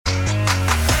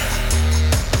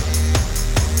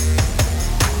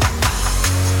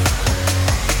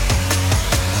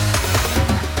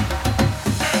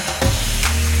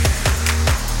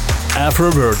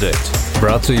AfroVerdict,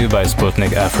 brought to you by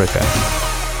Sputnik Africa.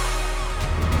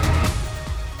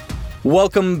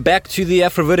 Welcome back to the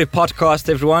AfroVerdict podcast,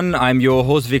 everyone. I'm your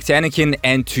host, Victor Anakin,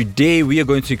 and today we are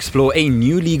going to explore a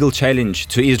new legal challenge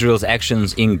to Israel's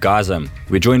actions in Gaza.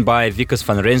 We're joined by Wikus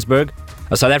van Rensburg,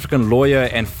 a South African lawyer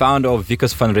and founder of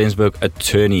Wikus van Rensburg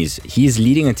Attorneys. He is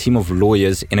leading a team of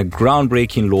lawyers in a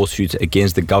groundbreaking lawsuit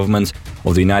against the governments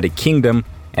of the United Kingdom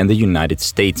and the United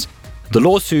States. The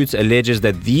lawsuit alleges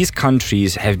that these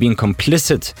countries have been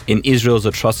complicit in Israel's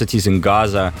atrocities in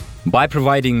Gaza by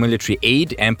providing military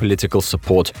aid and political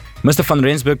support. Mr. van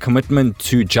Rensburg's commitment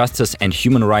to justice and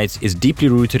human rights is deeply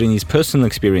rooted in his personal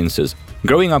experiences.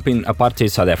 Growing up in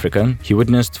apartheid South Africa, he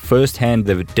witnessed firsthand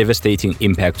the devastating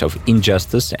impact of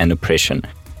injustice and oppression.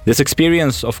 This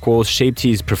experience, of course, shaped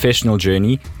his professional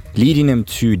journey, leading him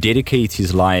to dedicate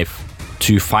his life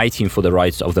to fighting for the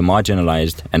rights of the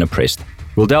marginalized and oppressed.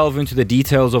 We'll delve into the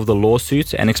details of the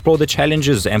lawsuit and explore the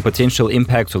challenges and potential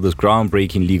impacts of this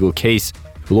groundbreaking legal case.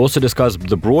 We'll also discuss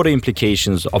the broader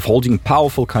implications of holding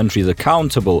powerful countries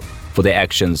accountable for their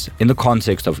actions in the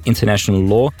context of international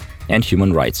law and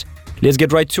human rights. Let's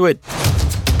get right to it.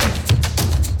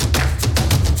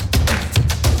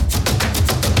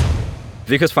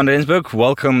 Wikus van Rensburg,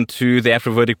 welcome to the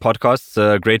AfroVerdict podcast. It's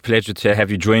a great pleasure to have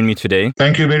you join me today.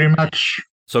 Thank you very much.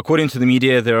 So according to the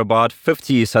media, there are about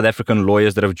 50 South African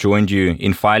lawyers that have joined you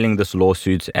in filing this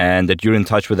lawsuit, and that you're in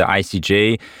touch with the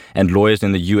ICJ and lawyers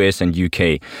in the US and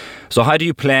UK. So how do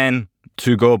you plan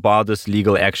to go about this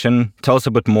legal action? Tell us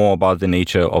a bit more about the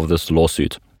nature of this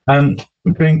lawsuit.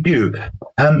 Thank you.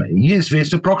 Yes,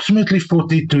 there's approximately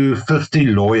 40 to 50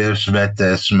 lawyers that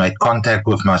has made contact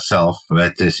with myself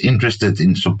that is interested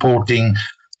in supporting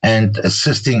and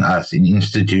assisting us in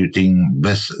instituting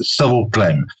this civil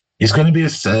claim. It's going to be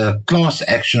a class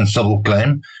action civil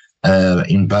claim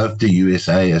in both the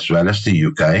USA as well as the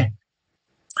UK.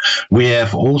 We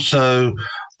have also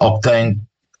obtained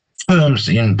firms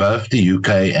in both the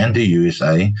UK and the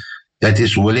USA that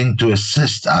is willing to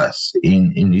assist us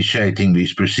in initiating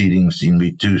these proceedings in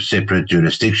the two separate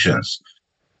jurisdictions.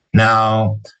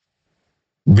 Now,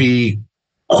 the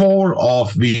core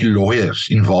of the lawyers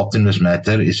involved in this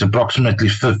matter is approximately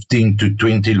 15 to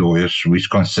 20 lawyers, which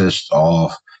consists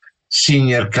of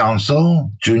senior counsel,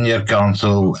 junior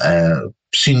counsel,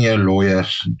 senior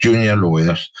lawyers, junior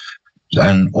lawyers,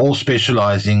 and all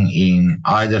specializing in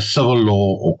either civil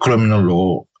law or criminal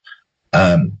law,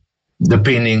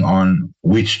 depending on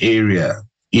which area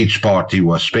each party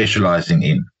was specializing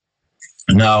in.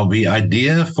 Now, the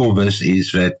idea for this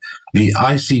is that the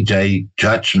ICJ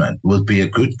judgment will be a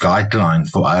good guideline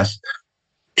for us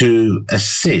to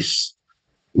assess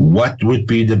what would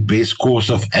be the best course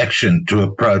of action to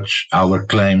approach our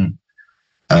claim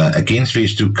against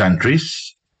these two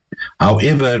countries.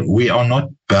 However, we are not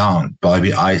bound by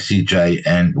the ICJ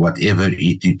and whatever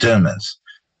it determines,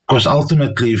 because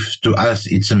ultimately to us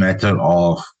it's a matter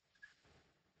of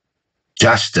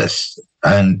justice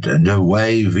and the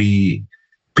way the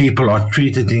people are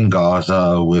treated in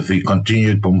Gaza with the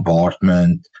continued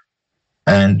bombardment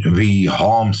and the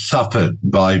harm suffered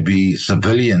by the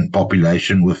civilian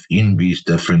population within these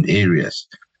different areas.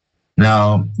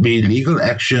 Now, the legal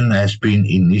action has been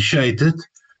initiated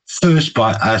first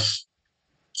by us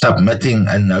submitting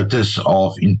a notice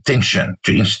of intention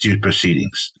to institute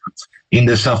proceedings. In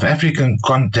the South African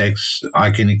context,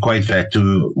 I can equate that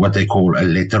to what they call a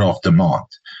letter of demand.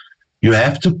 You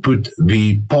have to put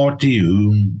the party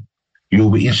whom you'll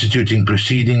be instituting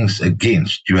proceedings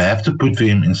against, you have to put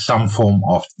them in some form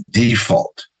of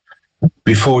default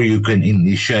before you can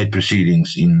initiate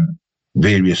proceedings in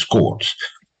various courts.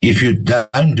 If you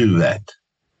don't do that,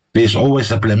 there's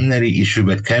always a preliminary issue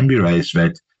that can be raised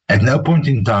that at no point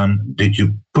in time did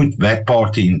you put that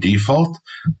party in default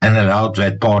and allow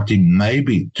that party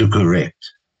maybe to correct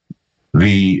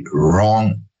the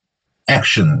wrong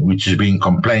action which is being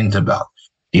complained about.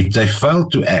 If they fail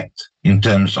to act in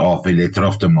terms of a letter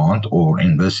of demand, or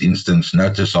in this instance,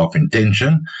 notice of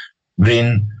intention,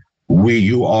 then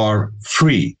you are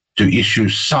free to issue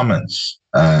summons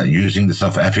using the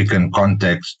South African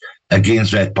context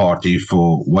against that party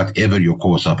for whatever your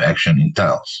course of action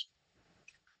entails.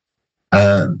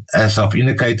 As I've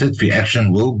indicated, the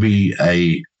action will be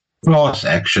a class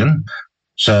action,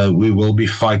 so we will be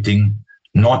fighting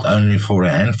not only for a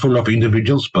handful of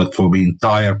individuals, but for the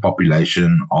entire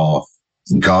population of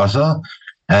Gaza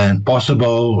and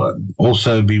possible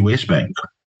also the West Bank.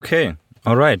 Okay.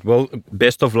 All right. Well,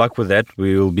 best of luck with that.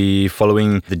 We will be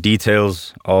following the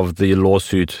details of the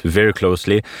lawsuit very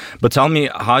closely. But tell me,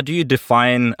 how do you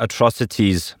define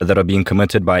atrocities that are being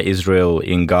committed by Israel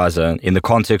in Gaza in the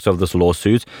context of this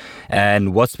lawsuit?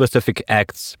 And what specific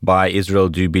acts by Israel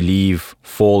do you believe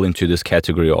fall into this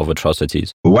category of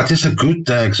atrocities? What is a good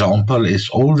example is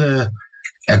all the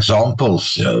examples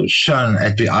shown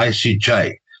at the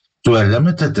ICJ. To a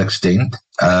limited extent,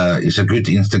 is a good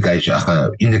indication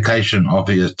of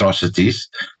the atrocities.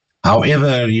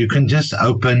 However, you can just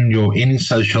open any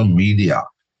social media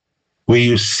where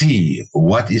you see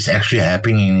what is actually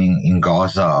happening in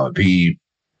Gaza, the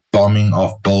bombing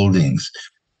of buildings,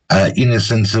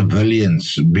 innocent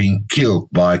civilians being killed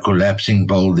by collapsing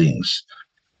buildings,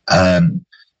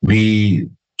 the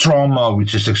trauma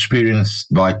which is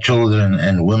experienced by children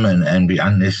and women, and the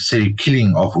unnecessary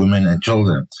killing of women and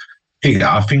children.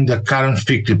 I think the current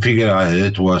figure I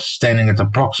heard was standing at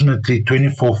approximately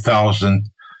 24,000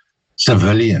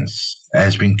 civilians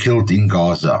has been killed in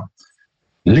Gaza.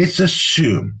 Let's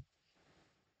assume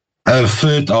a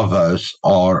third of those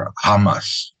are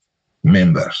Hamas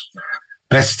members.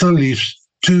 That still leaves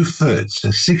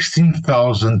 2/3,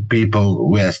 16,000 people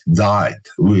who have died,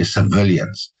 who are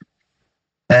civilians.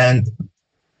 And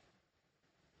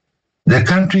the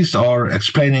countries are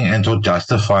explaining and or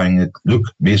justifying it. Look,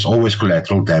 there's always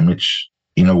collateral damage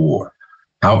in a war.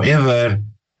 However,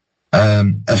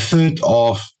 a third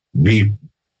of the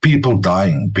people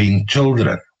dying being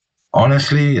children.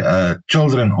 Honestly,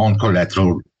 children aren't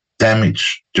collateral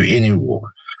damage to any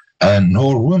war,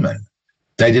 nor women.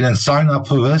 They didn't sign up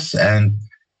for this, and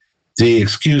the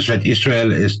excuse that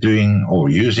Israel is doing or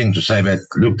using to say that,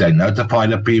 look, they notify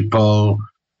the people,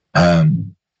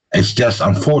 it's just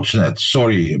unfortunate,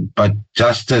 sorry, but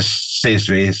justice says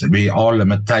there are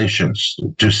limitations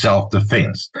to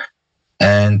self-defense.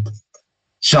 And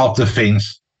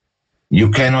self-defense, you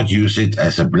cannot use it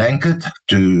as a blanket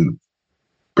to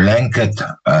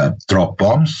drop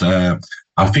bombs.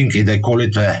 I think they call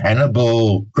it the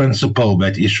Hannibal principle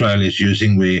that Israel is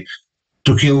using, where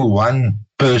to kill one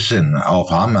person of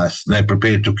Hamas, they're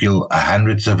prepared to kill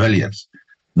 100 civilians.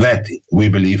 That, we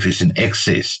believe, is in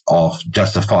excess of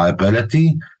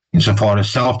justifiability insofar as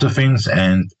self-defense,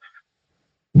 and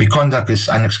the conduct is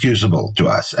unexcusable to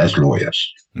us as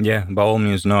lawyers. Yeah, by all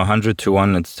means, no,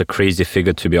 100-1, it's a crazy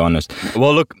figure, to be honest.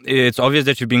 Well, look, it's obvious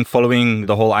that you've been following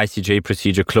the whole ICJ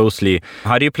procedure closely.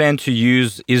 How do you plan to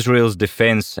use Israel's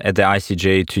defense at the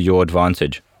ICJ to your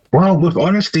advantage? Well, with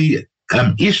honesty,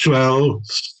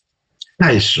 Israel's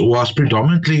case was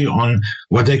predominantly on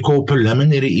what they call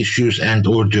preliminary issues and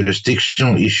or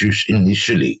jurisdictional issues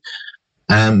initially.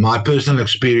 My personal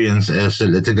experience as a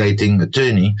litigating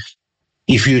attorney,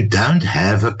 if you don't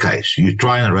have a case, you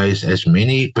try and raise as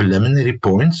many preliminary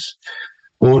points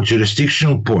or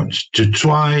jurisdictional points to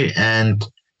try and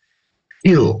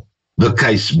kill the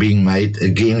case being made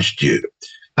against you.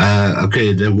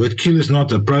 Okay, the word kill is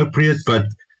not appropriate, but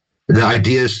the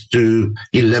idea is to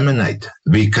eliminate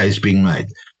the case being made,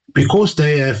 because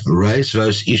they have raised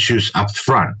those issues up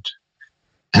front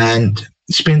and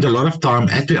spent a lot of time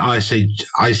at the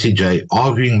ICJ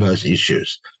arguing those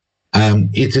issues.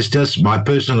 It is just my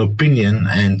personal opinion,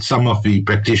 and some of the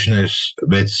practitioners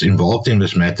that's involved in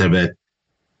this matter, that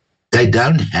they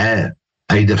don't have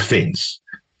a defense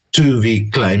to the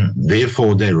claim,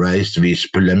 therefore they raised these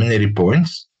preliminary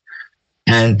points.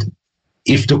 And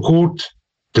if the court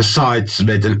decides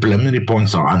that the preliminary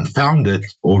points are unfounded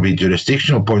or the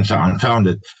jurisdictional points are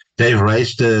unfounded, they've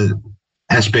raised the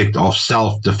aspect of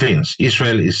self-defense.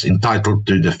 Israel is entitled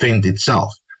to defend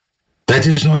itself. That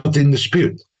is not in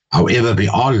dispute. However, there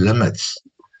are limits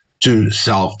to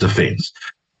self-defense.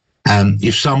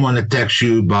 If someone attacks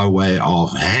you by way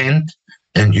of hand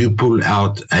and you pull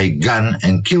out a gun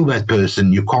and kill that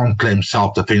person, you can't claim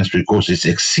self-defense because it's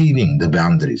exceeding the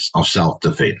boundaries of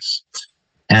self-defense.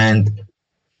 And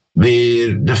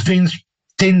the defense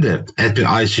tendered at the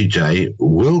ICJ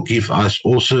will give us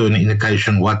also an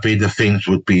indication what their defense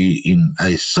would be in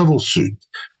a civil suit.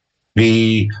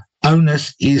 The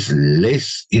onus is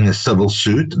less in a civil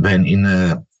suit than in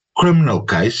a criminal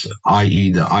case,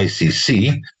 i.e. the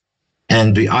ICC,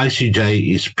 and the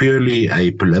ICJ is purely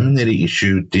a preliminary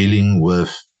issue dealing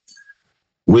with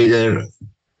whether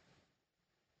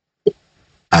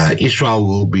Israel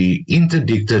will be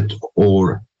interdicted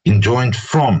or enjoined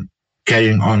from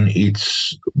carrying on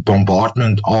its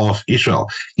bombardment of Israel.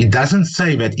 It doesn't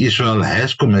say that Israel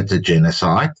has committed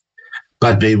genocide,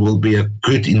 but there will be a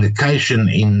good indication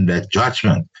in that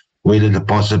judgment whether the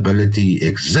possibility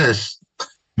exists.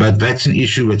 But that's an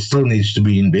issue that still needs to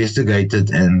be investigated,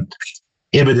 and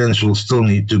evidence will still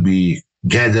need to be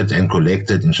gathered and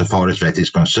collected insofar as that is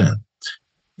concerned.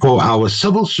 For our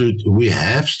civil suit, we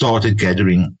have started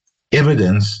gathering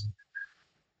evidence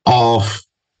of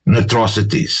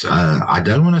atrocities. I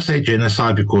don't want to say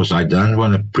genocide because I don't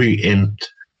want to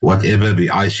preempt whatever the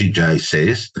ICJ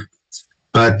says,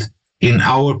 but in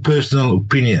our personal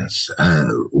opinions,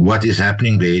 what is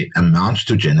happening there amounts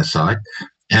to genocide,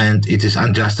 and it is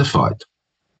unjustified.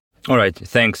 All right,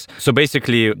 thanks. So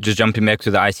basically, just jumping back to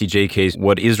the ICJ case,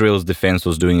 what Israel's defense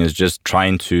was doing is just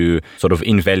trying to sort of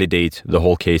invalidate the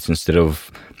whole case instead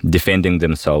of defending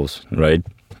themselves, right?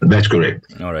 That's correct.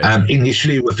 All right.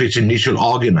 Initially, with its initial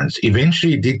arguments,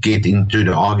 eventually it did get into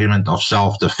the argument of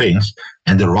self-defense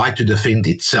and the right to defend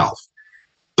itself.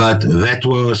 But that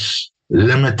was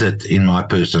limited, in my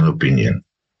personal opinion.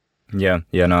 Yeah,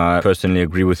 no, I personally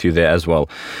agree with you there as well.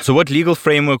 So what legal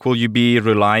framework will you be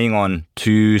relying on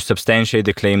to substantiate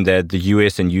the claim that the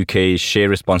US and UK share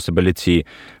responsibility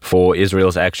for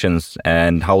Israel's actions,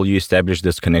 and how will you establish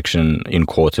this connection in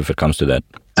court if it comes to that?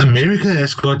 America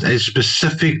has got a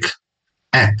specific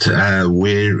act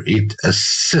where it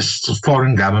assists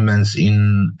foreign governments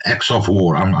in acts of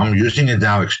war. I'm using it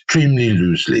now extremely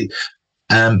loosely.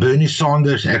 Bernie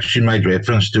Sanders actually made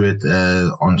reference to it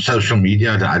on social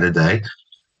media the other day.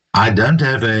 I don't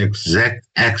have an exact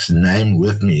act's name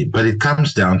with me, but it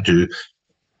comes down to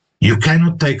you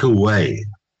cannot take away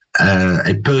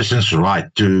a person's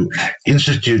right to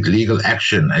institute legal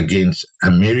action against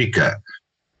America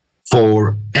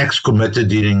for acts committed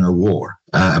during a war.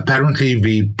 Apparently,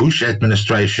 the Bush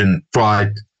administration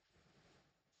tried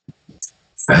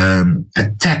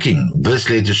attacking this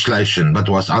legislation, but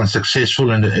was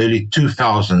unsuccessful in the early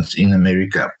 2000s in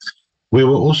America. We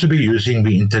will also be using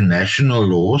the international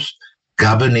laws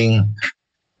governing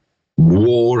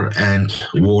war and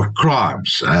war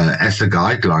crimes as a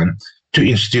guideline to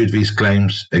institute these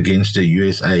claims against the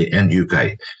USA and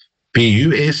UK. The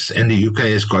US and the UK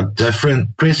has got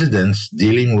different precedents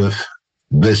dealing with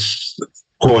this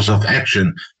course of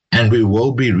action, and we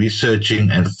will be researching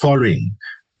and following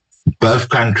both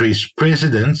countries'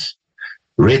 precedents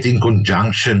read in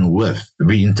conjunction with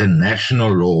the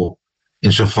international law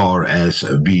insofar as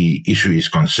the issue is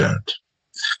concerned.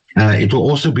 It will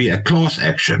also be a class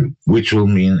action, which will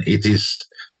mean it is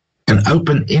an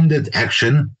open-ended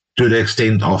action to the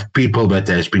extent of people that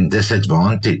has been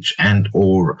disadvantaged and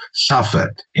or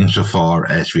suffered insofar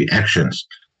as the actions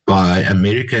by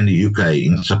America and the UK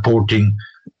in supporting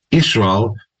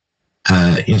Israel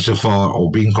insofar or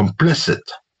being complicit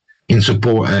in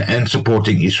support and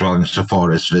supporting Israel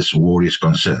insofar as this war is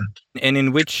concerned. And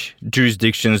in which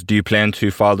jurisdictions do you plan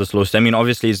to file this lawsuit? I mean,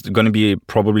 obviously it's going to be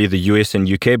probably the US and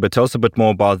UK, but tell us a bit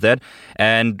more about that.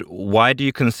 And why do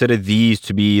you consider these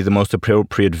to be the most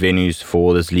appropriate venues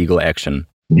for this legal action?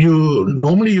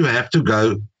 Normally you have to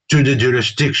go to the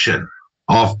jurisdiction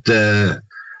of the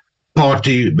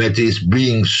party that is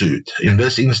being sued. In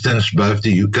this instance, both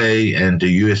the UK and the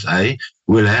USA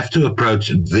will have to approach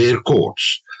their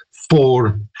courts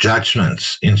for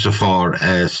judgments insofar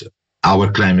as our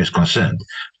claim is concerned.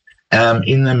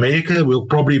 In America, we'll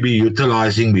probably be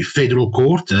utilizing the federal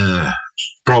court,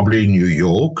 probably New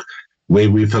York, where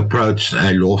we've approached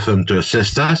a law firm to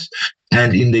assist us.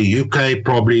 And in the UK,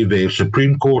 probably the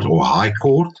Supreme Court or High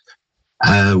Court,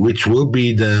 which will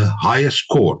be the highest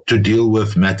court to deal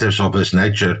with matters of this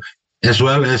nature, as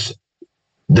well as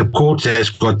the court has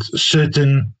got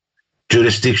certain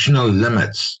jurisdictional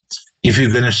limits. If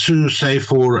you're going to sue, say,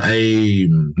 for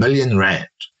R1 million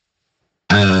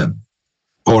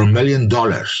or $1 million,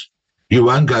 you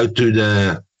won't go to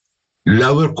the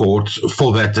lower courts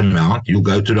for that amount. You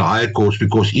go to the higher courts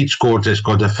because each court has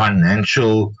got a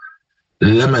financial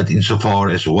limit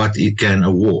insofar as what it can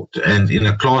award. And in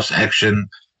a class action,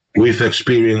 we've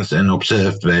experienced and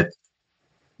observed that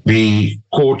the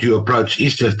court you approach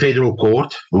is the federal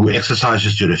court who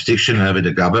exercises jurisdiction over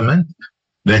the government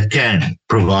that can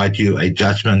provide you a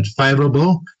judgment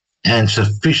favorable and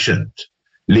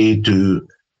sufficiently to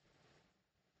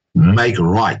make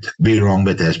right the wrong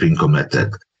that has been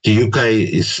committed. The UK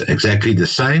is exactly the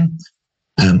same.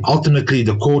 Ultimately,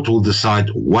 the court will decide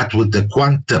what would the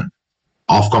quantum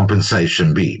of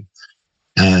compensation be.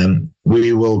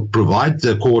 We will provide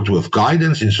the court with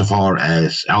guidance insofar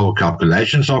as our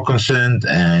calculations are concerned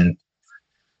and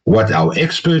what our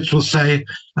experts will say.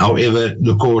 However,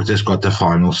 the court has got the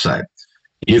final say.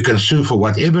 You can sue for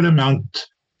whatever amount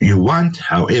you want.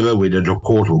 However, whether the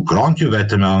court will grant you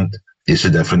that amount is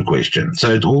a different question. So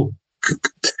it all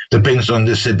depends on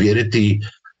the severity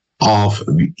of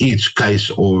each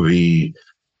case or the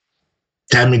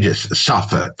damages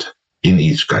suffered in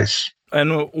each case.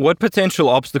 And what potential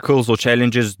obstacles or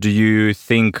challenges do you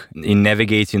think in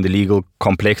navigating the legal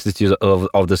complexities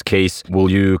of this case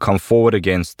will you come forward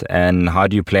against, and how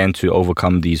do you plan to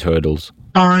overcome these hurdles?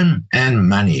 Time and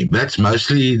money. That's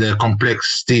mostly the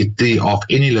complexity of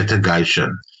any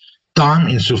litigation. Time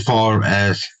insofar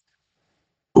as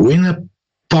when a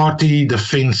party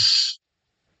defends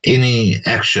any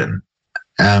action,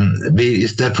 there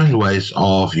is different ways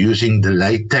of using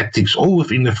delay tactics, all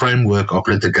within the framework of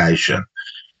litigation,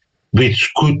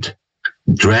 which could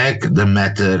drag the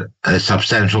matter a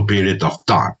substantial period of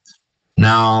time.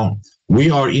 Now, we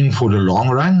are in for the long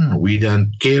run. We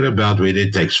don't care about whether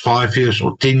it takes 5 years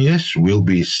or 10 years. We'll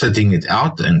be sitting it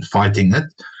out and fighting it.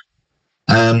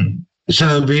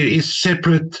 So there is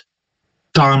separate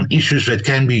time issues that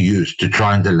can be used to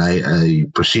try and delay a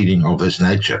proceeding of this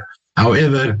nature.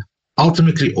 However,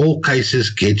 ultimately, all cases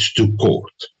gets to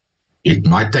court. It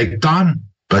might take time,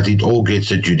 but it all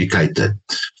gets adjudicated.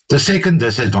 The second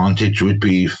disadvantage would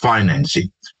be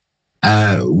financing.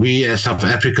 We as South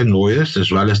African lawyers,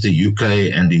 as well as the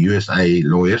UK and the USA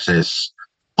lawyers, has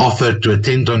offered to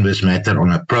attend on this matter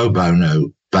on a pro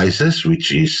bono basis,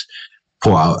 which is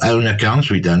for our own accounts.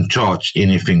 We don't charge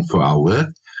anything for our work.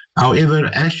 However,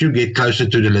 as you get closer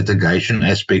to the litigation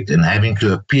aspect and having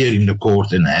to appear in the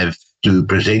court and have to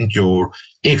present your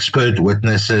expert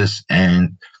witnesses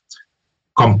and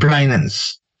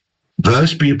complainants,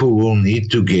 those people will need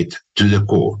to get to the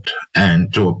court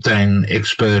and to obtain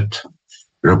expert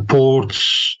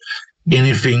reports.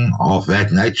 Anything of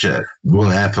that nature will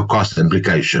have a cost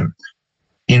implication.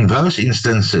 In those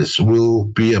instances, we'll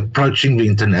be approaching the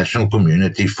international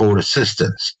community for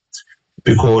assistance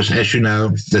because, as you know,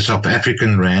 the South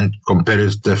African rand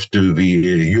comparative to the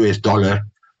US dollar,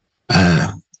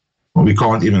 we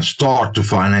can't even start to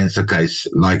finance a case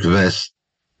like this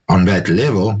on that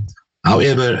level.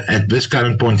 However, at this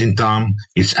current point in time,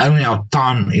 it's only our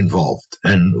time involved,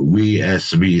 and we as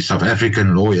the South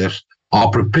African lawyers are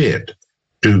prepared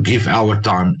to give our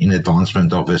time in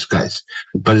advancement of this case.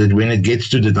 But when it gets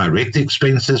to the direct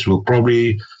expenses, we'll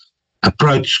probably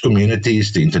approach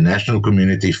communities, the international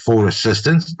community, for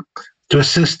assistance to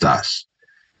assist us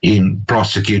in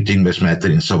prosecuting this matter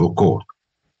in civil court.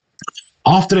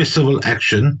 After a civil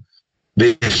action,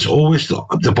 there's always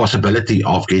the possibility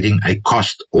of getting a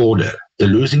cost order. The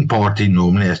losing party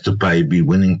normally has to pay the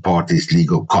winning party's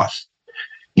legal costs.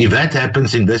 If that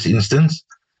happens in this instance,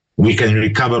 we can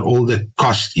recover all the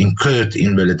costs incurred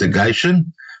in the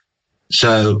litigation.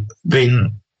 So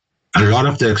then a lot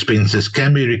of the expenses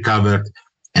can be recovered,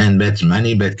 and that's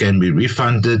money that can be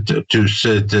refunded to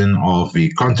certain of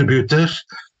the contributors,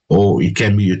 or it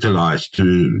can be utilized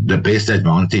to the best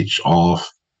advantage of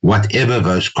whatever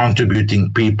those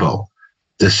contributing people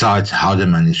decides how the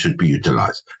money should be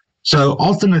utilized. So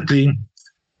ultimately,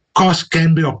 costs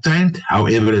can be obtained.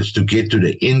 However, it's to get to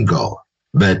the end goal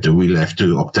that we'll have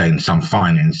to obtain some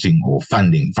financing or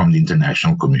funding from the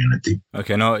international community.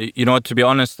 Okay, now, to be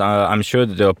honest, I'm sure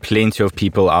that there are plenty of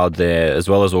people out there, as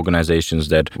well as organizations,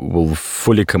 that will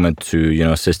fully commit to,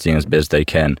 assisting as best they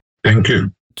can. Thank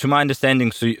you. To my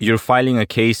understanding, so you're filing a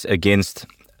case against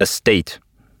a state.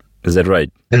 Is that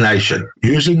right? A nation.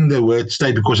 Using the word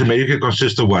state because America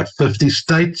consists of 50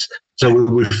 states. So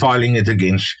we're filing it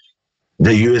against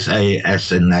the USA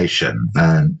as a nation.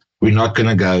 We're not going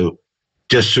to go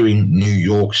just suing New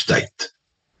York State.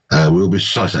 We'll be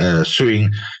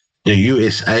suing the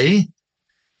USA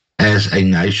as a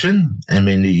nation and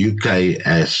then the UK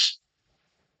as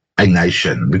a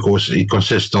nation because it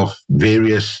consists of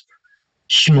various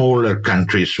smaller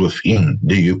countries within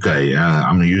the UK.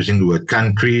 I'm using the word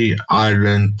country: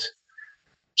 Ireland,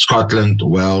 Scotland,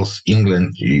 Wales,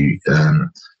 England.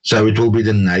 So it will be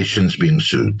the nations being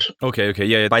sued. Okay.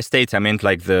 Yeah, by states, I meant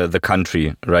like the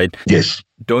country, right? Yes.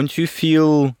 Don't you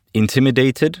feel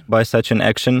intimidated by such an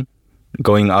action?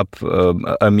 Going up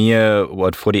a mere,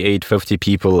 48, 50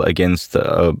 people against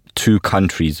 2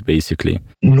 countries, basically?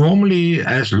 Normally,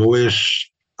 as lawyers,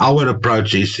 our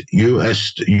approach is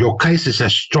your case is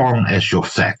as strong as your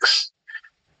facts.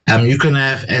 You can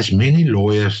have as many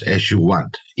lawyers as you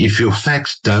want. If your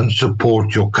facts don't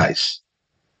support your case,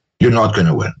 you're not going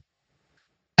to win.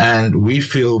 And we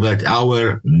feel that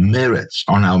our merits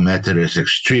on our matter is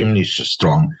extremely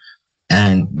strong.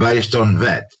 And based on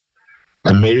that,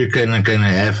 America can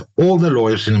have all the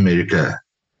lawyers in America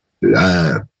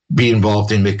be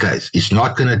involved in the case. It's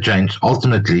not going to change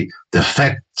ultimately the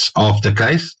facts of the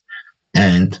case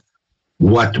and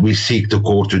what we seek the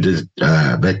court to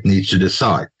that needs to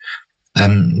decide.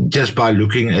 Just by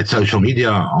looking at social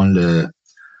media on the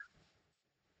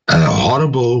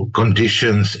horrible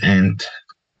conditions and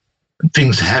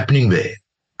things happening there,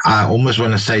 I almost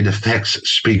want to say the facts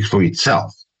speak for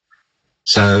itself.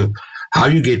 So how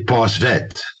you get past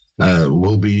that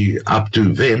will be up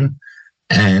to them.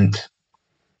 And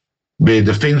the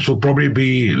defense will probably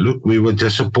be, look, we were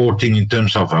just supporting in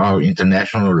terms of our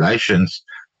international relations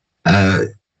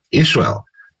Israel.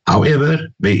 However,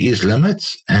 there is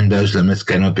limits, and those limits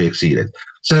cannot be exceeded.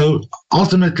 So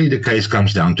ultimately, the case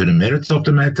comes down to the merits of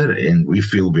the matter, and we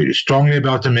feel very strongly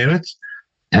about the merits.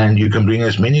 And you can bring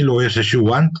as many lawyers as you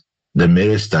want. The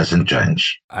merits doesn't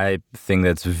change. I think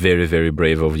that's very, very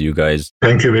brave of you guys.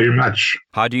 Thank you very much.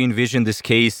 How do you envision this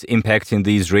case impacting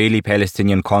the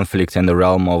Israeli-Palestinian conflict and the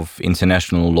realm of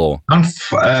international law?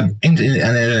 In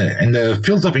the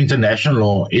field of international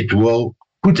law, it will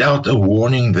put out a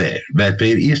warning there that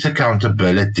there is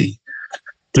accountability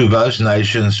to those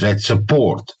nations that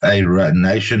support a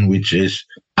nation which is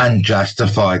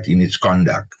unjustified in its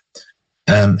conduct.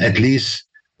 At least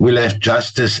we'll have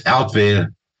justice out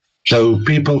there so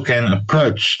people can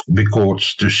approach the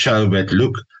courts to show that,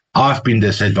 look, I've been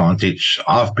disadvantaged,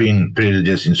 I've been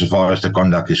prejudiced insofar as the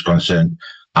conduct is concerned.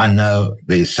 I know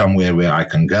there's somewhere where I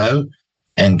can go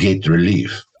and get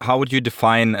relief. How would you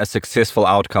define a successful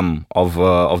outcome of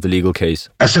the legal case?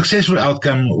 A successful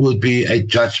outcome would be a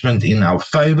judgment in our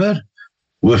favor,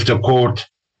 with the court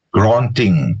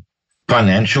granting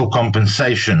financial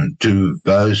compensation to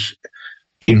those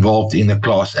involved in the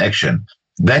class action.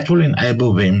 That will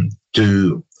enable them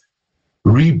to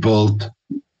rebuild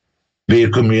their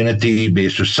community, their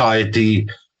society,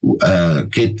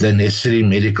 get the necessary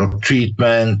medical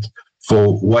treatment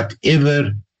for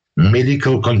whatever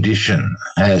medical condition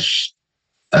has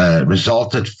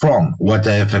resulted from what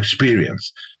they have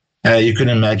experienced. You can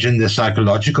imagine the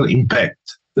psychological impact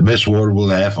this war will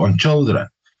have on children.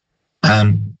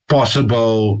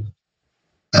 Possible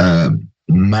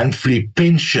monthly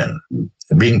pension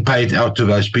being paid out to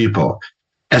those people.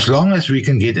 As long as we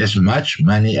can get as much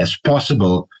money as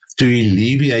possible to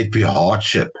alleviate the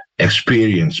hardship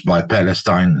experienced by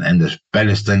Palestine and the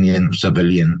Palestinian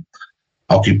civilian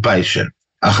occupants,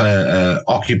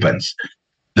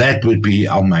 that would be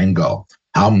our main goal.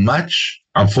 How much?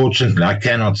 Unfortunately, I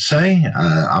cannot say.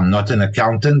 I'm not an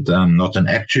accountant. I'm not an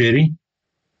actuary.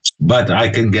 But I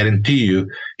can guarantee you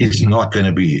it's not going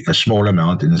to be a small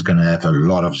amount, and it's going to have a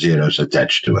lot of zeros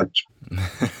attached to it.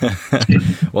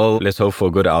 Well, let's hope for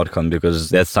a good outcome, because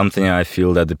that's something I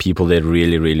feel that the people there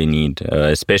really, really need,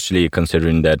 especially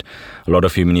considering that a lot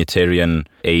of humanitarian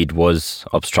aid was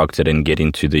obstructed in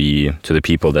getting to the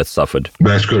people that suffered.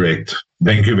 That's correct.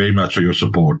 Thank you very much for your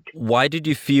support. Why did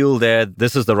you feel that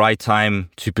this is the right time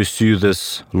to pursue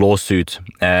this lawsuit,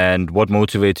 and what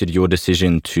motivated your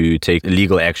decision to take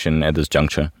legal action at this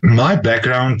juncture? My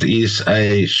background is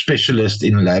a specialist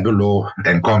in labor law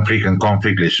and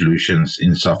conflict resolutions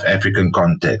in South African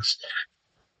context.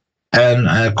 And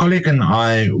a colleague and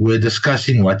I were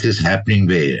discussing what is happening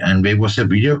there. And there was a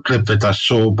video clip that I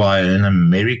saw by an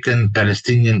American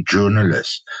Palestinian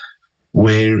journalist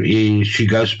where she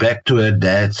goes back to her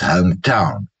dad's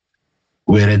hometown,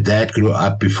 where her dad grew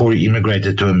up before he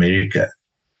immigrated to America.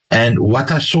 And what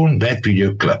I saw in that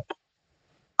video clip,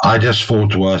 I just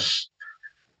thought was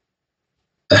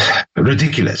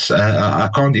ridiculous. I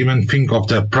can't even think of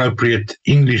the appropriate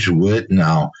English word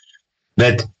now.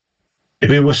 That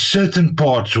there were certain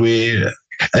parts where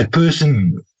a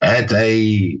person had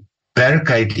a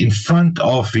barricade in front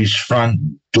of his front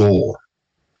door.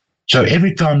 So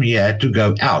every time he had to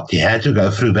go out, he had to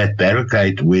go through that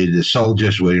barricade where the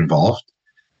soldiers were involved.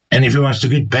 And if he wants to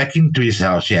get back into his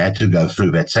house, he had to go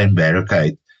through that same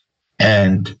barricade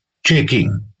and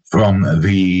checking from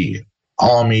the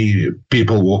army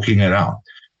people walking around.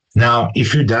 Now,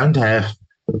 if you don't have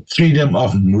freedom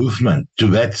of movement to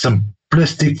that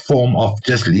simplistic form of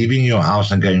just leaving your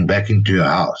house and going back into your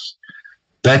house,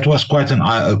 that was quite an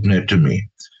eye-opener to me.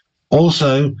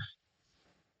 Also,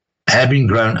 having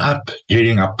grown up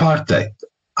during apartheid,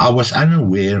 I was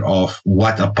unaware of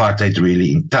what apartheid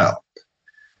really entailed.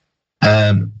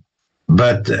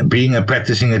 But being a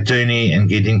practicing attorney and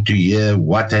getting to hear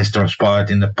what has transpired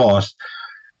in the past,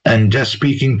 and just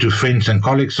speaking to friends and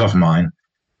colleagues of mine,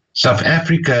 South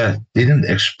Africa didn't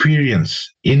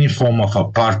experience any form of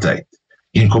apartheid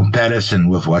in comparison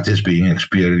with what is being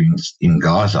experienced in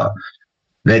Gaza.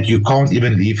 That you can't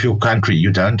even leave your country.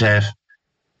 You don't have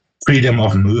freedom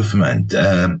of movement.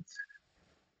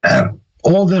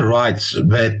 All the rights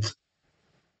that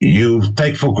you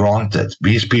take for granted,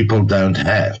 these people don't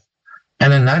have.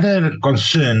 And another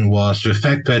concern was the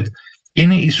fact that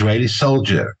any Israeli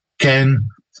soldier can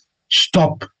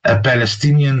stop a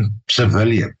Palestinian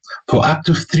civilian for up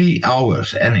to 3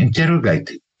 hours and interrogate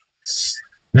him.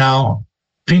 Now,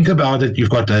 think about it. You've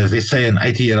got, let's say, an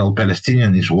 80-year-old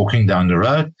Palestinian is walking down the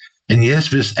road, and here's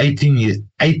this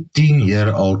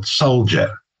 18-year-old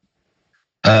soldier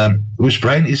whose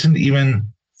brain isn't even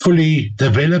fully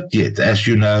developed yet. As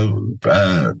you know,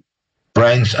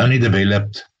 brains only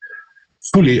developed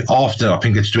fully after, I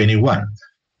think it's 21.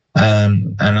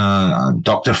 And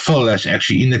Dr. Phil has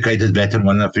actually indicated that in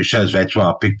one of his shows. That's why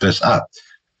I picked this up.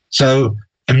 So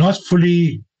a not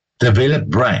fully developed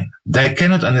brain, they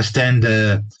cannot understand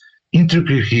the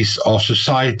intricacies of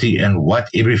society and what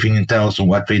everything entails and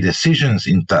what their decisions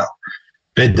entail.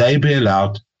 But they be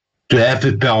allowed to have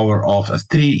the power of a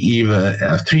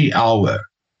 3-hour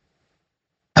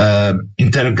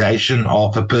interrogation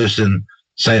of a person,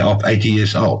 say, of 80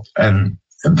 years old. And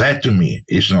that, to me,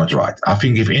 is not right. I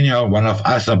think if any one of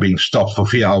us are being stopped for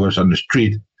 3 hours on the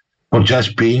street for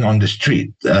just being on the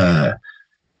street,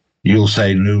 you'll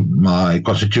say, no, my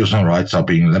constitutional rights are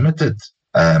being limited.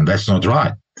 That's not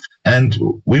right. And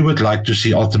we would like to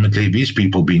see ultimately these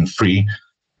people being free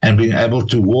and being able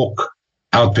to walk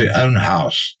out their own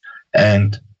house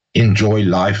and enjoy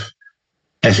life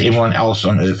as everyone else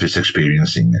on earth is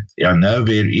experiencing it. I know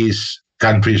there is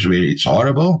countries where it's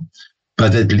horrible,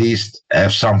 but at least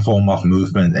have some form of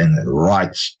movement and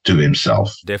rights to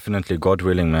himself. Definitely, God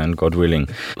willing, man, God willing.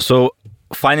 So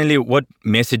finally, what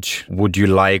message would you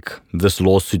like this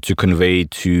lawsuit to convey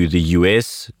to the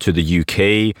US, to the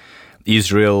UK,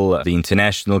 Israel, the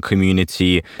international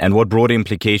community, and what broader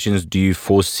implications do you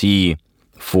foresee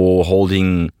for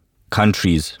holding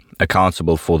countries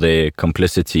accountable for their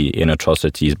complicity in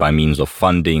atrocities by means of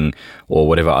funding or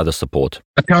whatever other support?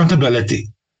 Accountability.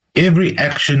 Every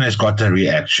action has got a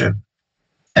reaction.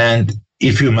 And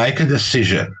if you make a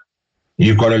decision,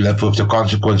 you've got to live with the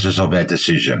consequences of that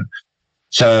decision.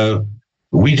 So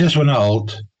we just want to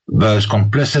hold those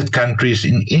complicit countries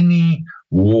in any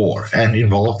war and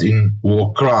involved in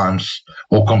war crimes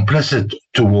or complicit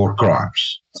to war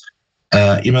crimes.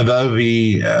 Even though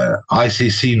the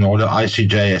ICC nor the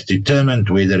ICJ has determined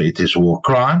whether it is war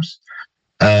crimes,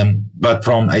 but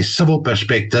from a civil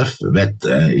perspective, that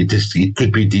it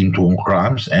could be deemed war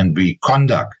crimes, and the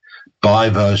conduct by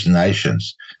those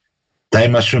nations, they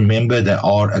must remember they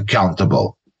are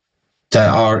accountable. They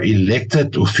are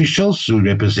elected officials who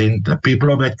represent the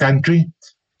people of that country,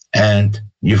 and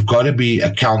you've got to be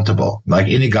accountable. Like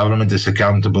any government is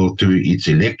accountable to its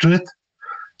electorate,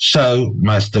 so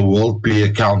must the world be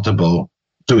accountable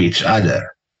to each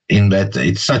other, in that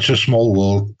it's such a small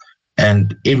world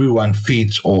and everyone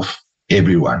feeds off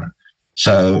everyone.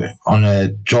 So on a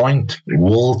joint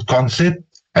world concept,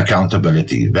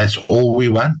 accountability, that's all we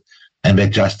want, and that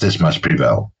justice must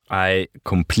prevail. I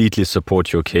completely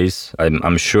support your case.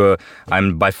 I'm sure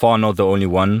I'm by far not the only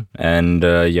one. And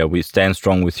we stand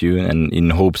strong with you and in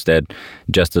hopes that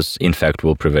justice, in fact,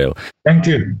 will prevail. Thank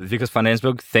you. Wikus van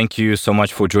Rensburg, thank you so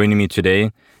much for joining me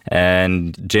today.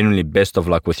 And genuinely best of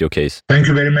luck with your case. Thank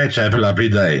you very much. Have a lovely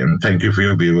day. And thank you for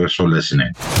your viewers for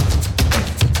listening.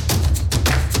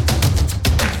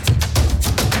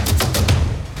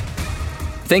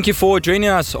 Thank you for joining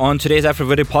us on today's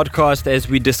AfroVerdict podcast as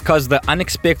we discuss the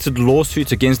unexpected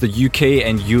lawsuits against the UK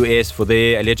and US for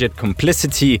their alleged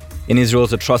complicity in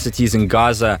Israel's atrocities in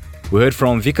Gaza. We heard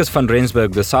from Wikus van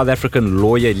Rensburg, the South African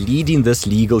lawyer leading this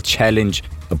legal challenge,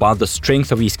 about the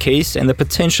strength of his case and the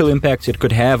potential impact it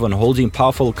could have on holding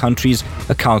powerful countries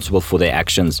accountable for their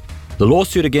actions. The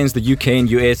lawsuit against the UK and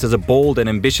US is a bold and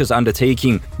ambitious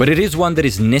undertaking, but it is one that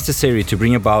is necessary to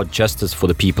bring about justice for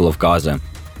the people of Gaza.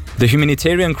 The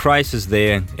humanitarian crisis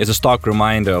there is a stark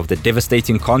reminder of the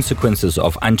devastating consequences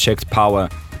of unchecked power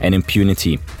and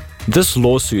impunity. This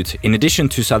lawsuit, in addition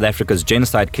to South Africa's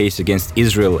genocide case against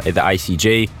Israel at the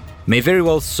ICJ, may very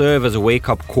well serve as a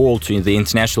wake-up call to the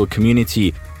international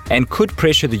community and could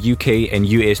pressure the UK and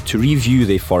US to review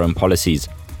their foreign policies.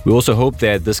 We also hope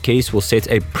that this case will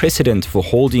set a precedent for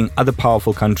holding other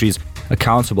powerful countries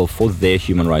accountable for their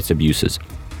human rights abuses.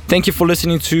 Thank you for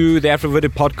listening to the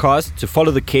AfroVerdict podcast. To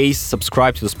follow the case,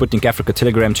 subscribe to the Sputnik Africa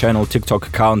Telegram channel, TikTok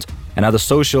account, and other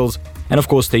socials. And of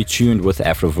course, stay tuned with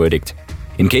AfroVerdict.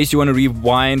 In case you want to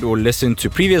rewind or listen to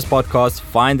previous podcasts,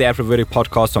 find the AfroVerdict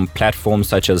podcast on platforms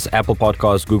such as Apple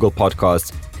Podcasts, Google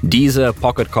Podcasts, Deezer,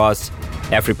 Pocket Casts,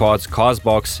 AfriPods,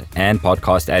 Castbox, and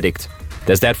Podcast Addict.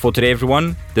 That's that for today,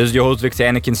 everyone. This is your host, Victor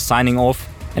Anakin, signing off,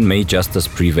 and may justice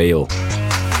prevail.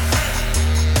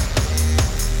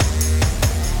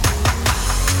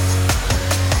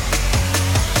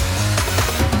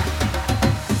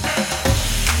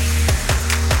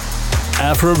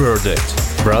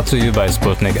 AfroVerdict, brought to you by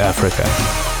Sputnik Africa.